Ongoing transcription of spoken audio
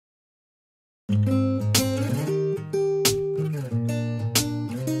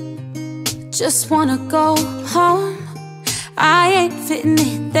Just wanna go home. I ain't fitting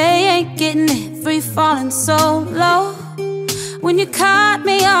in, they ain't getting it. Free falling so low. When you caught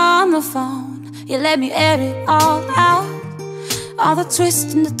me on the phone, you let me air it all out. All the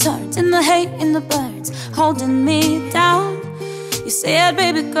twists and the turns and the hate and the birds holding me down. You said,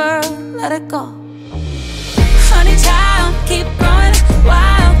 baby girl, let it go. Honey child, keep growing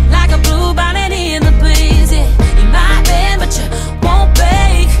wild like a bluebonnet in the breeze. Yeah, you might bend, but you won't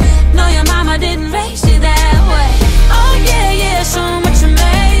break. No, your mama didn't raise you that way. Oh yeah, yeah, show 'em what you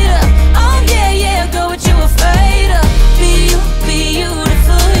made of. Oh yeah, yeah, go what you afraid of.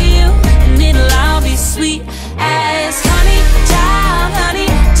 Be-u-tiful you, and it'll all be sweet as honey child, honey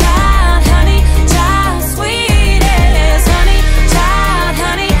child, honey child, sweet as honey child,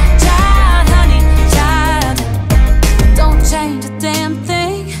 honey child, honey child. Don't change a damn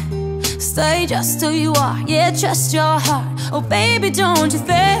thing, stay just who you are, yeah, trust your heart. Oh baby, don't you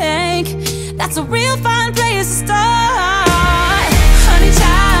think that's a real fine place to start? Honey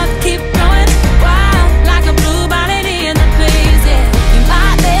child, keep growing wild like a bluebonnet in the breeze. Yeah, you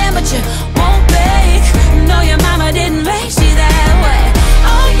might bend, but you won't break. No, your mama didn't raise you that way.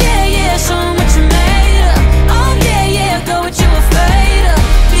 Oh yeah, yeah, show 'em what you made of. Oh yeah, yeah, go what you afraid of.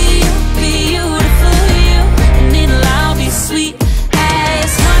 Be-u-tiful you, and it'll all be sweet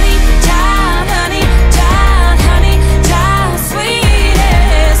as honey child, honey child, honey child, sweet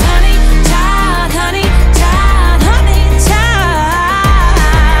as honey child, honey child, honey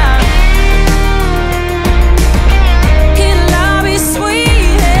child. It'll all be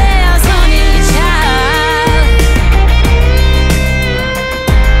sweet as honey child.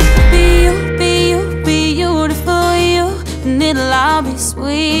 Be-u-tiful you, and it'll all be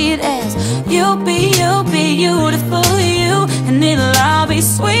sweet as be-u-tiful you, and it'll all be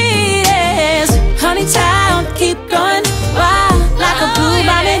sweet as honey child. Keep going wild like a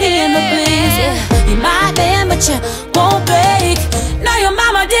bluebonnet in the breeze. Yeah, you might bend, but you won't break. No, your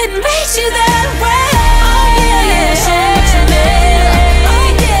mama didn't raise you that way. Oh yeah, yeah,